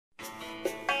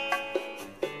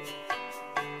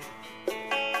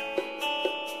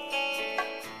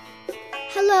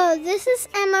this is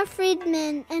Emma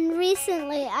Friedman, and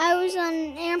recently I was on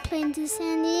an airplane to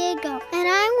San Diego, and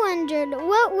I wondered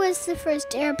what was the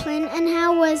first airplane and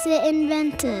how was it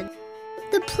invented?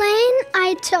 The plane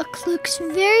I took looks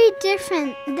very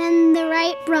different than the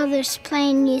Wright Brothers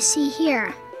plane you see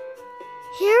here.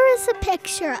 Here is a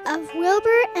picture of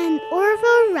Wilbur and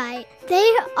Orville Wright.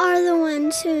 They are the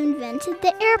ones who invented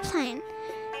the airplane.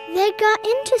 They got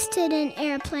interested in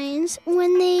airplanes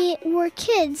when they were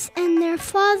kids, and their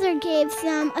father gave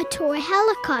them a toy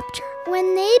helicopter.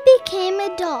 When they became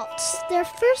adults, their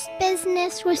first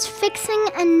business was fixing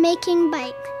and making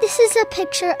bikes. This is a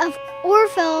picture of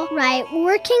Orville Wright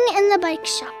working in the bike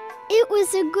shop. It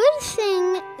was a good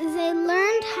thing they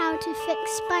learned how to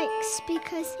fix bikes,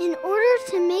 because in order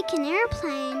to make an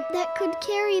airplane that could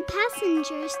carry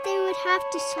passengers, they would have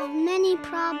to solve many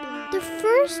problems. The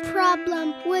first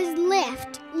problem was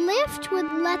lift. Lift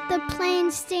would let the plane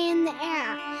stay in the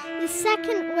air. The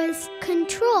second was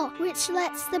control, which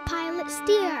lets the pilot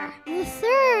steer. The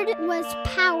third was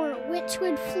power, which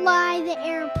would fly the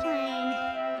airplane.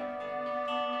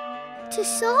 To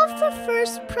solve the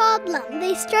first problem,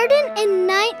 they started in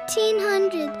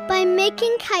 1900 by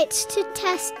making kites to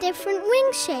test different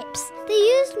wing shapes. They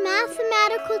used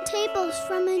mathematical tables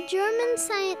from a German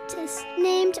scientist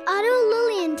named Otto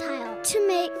Lilienthal to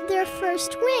make their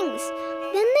first wings.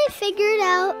 Then they figured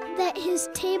out that his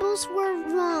tables were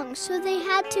wrong, so they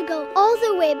had to go all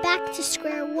the way back to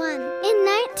square one. In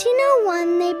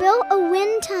 1901, they built a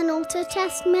wind tunnel to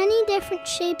test many different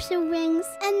shapes of wings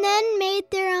and then made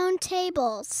their own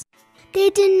tables. They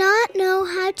did not know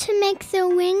how to make the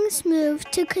wings move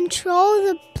to control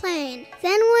the plane.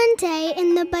 Then one day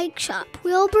in the bike shop,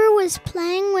 Wilbur was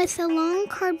playing with a long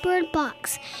cardboard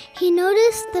box. He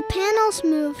noticed the panels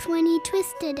moved when he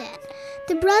twisted it.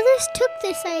 The brothers took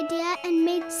this idea and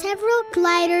made several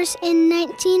gliders in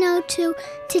 1902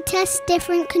 to test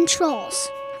different controls.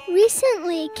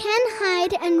 Recently, Ken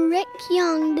Hyde and Rick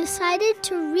Young decided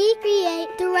to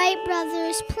recreate the Wright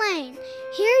Brothers plane.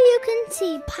 Here you can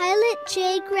see pilot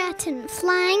Jay Grattan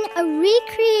flying a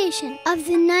recreation of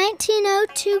the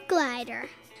 1902 glider.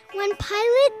 When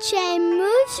pilot Jay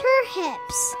moves her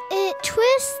hips, it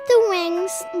twists the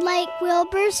wings like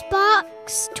Wilbur's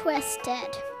box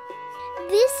twisted.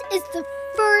 This is the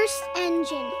first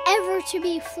engine ever to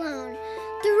be flown.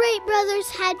 The Wright brothers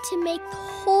had to make the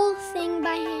whole thing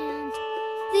by hand.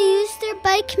 They used their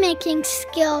bike-making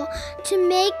skill to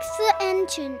make the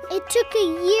engine. It took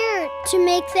a year to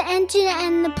make the engine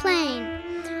and the plane.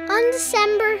 On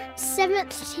December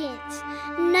 17th,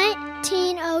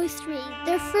 1903,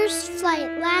 their first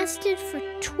flight lasted for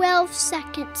 12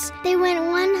 seconds. They went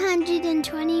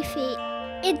 120 feet.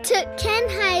 It took Ken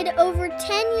Hyde over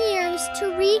 10 years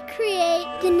to recreate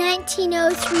the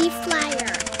 1903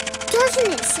 flyer.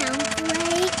 Doesn't it sound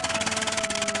great?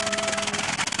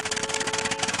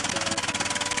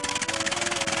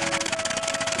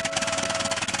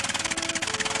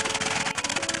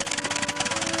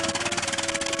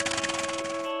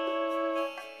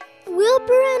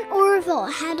 Wilbur and Orville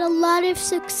had a lot of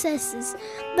successes,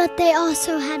 but they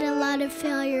also had a lot of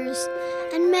failures,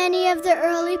 and many of the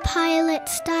early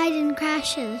pilots died in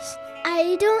crashes.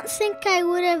 I don't think I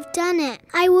would have done it.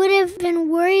 I would have been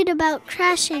worried about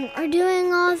crashing or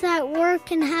doing all that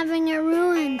work and having it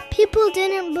ruined. People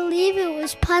didn't believe it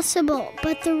was possible,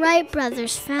 but the Wright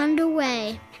brothers found a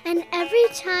way. And every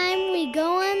time we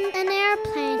go on an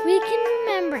airplane, we can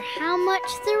remember how much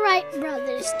the Wright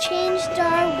brothers changed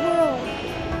our world.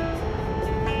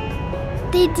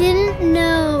 They didn't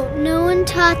know. No one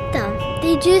taught them.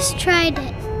 They just tried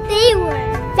it. They were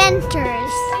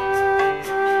inventors.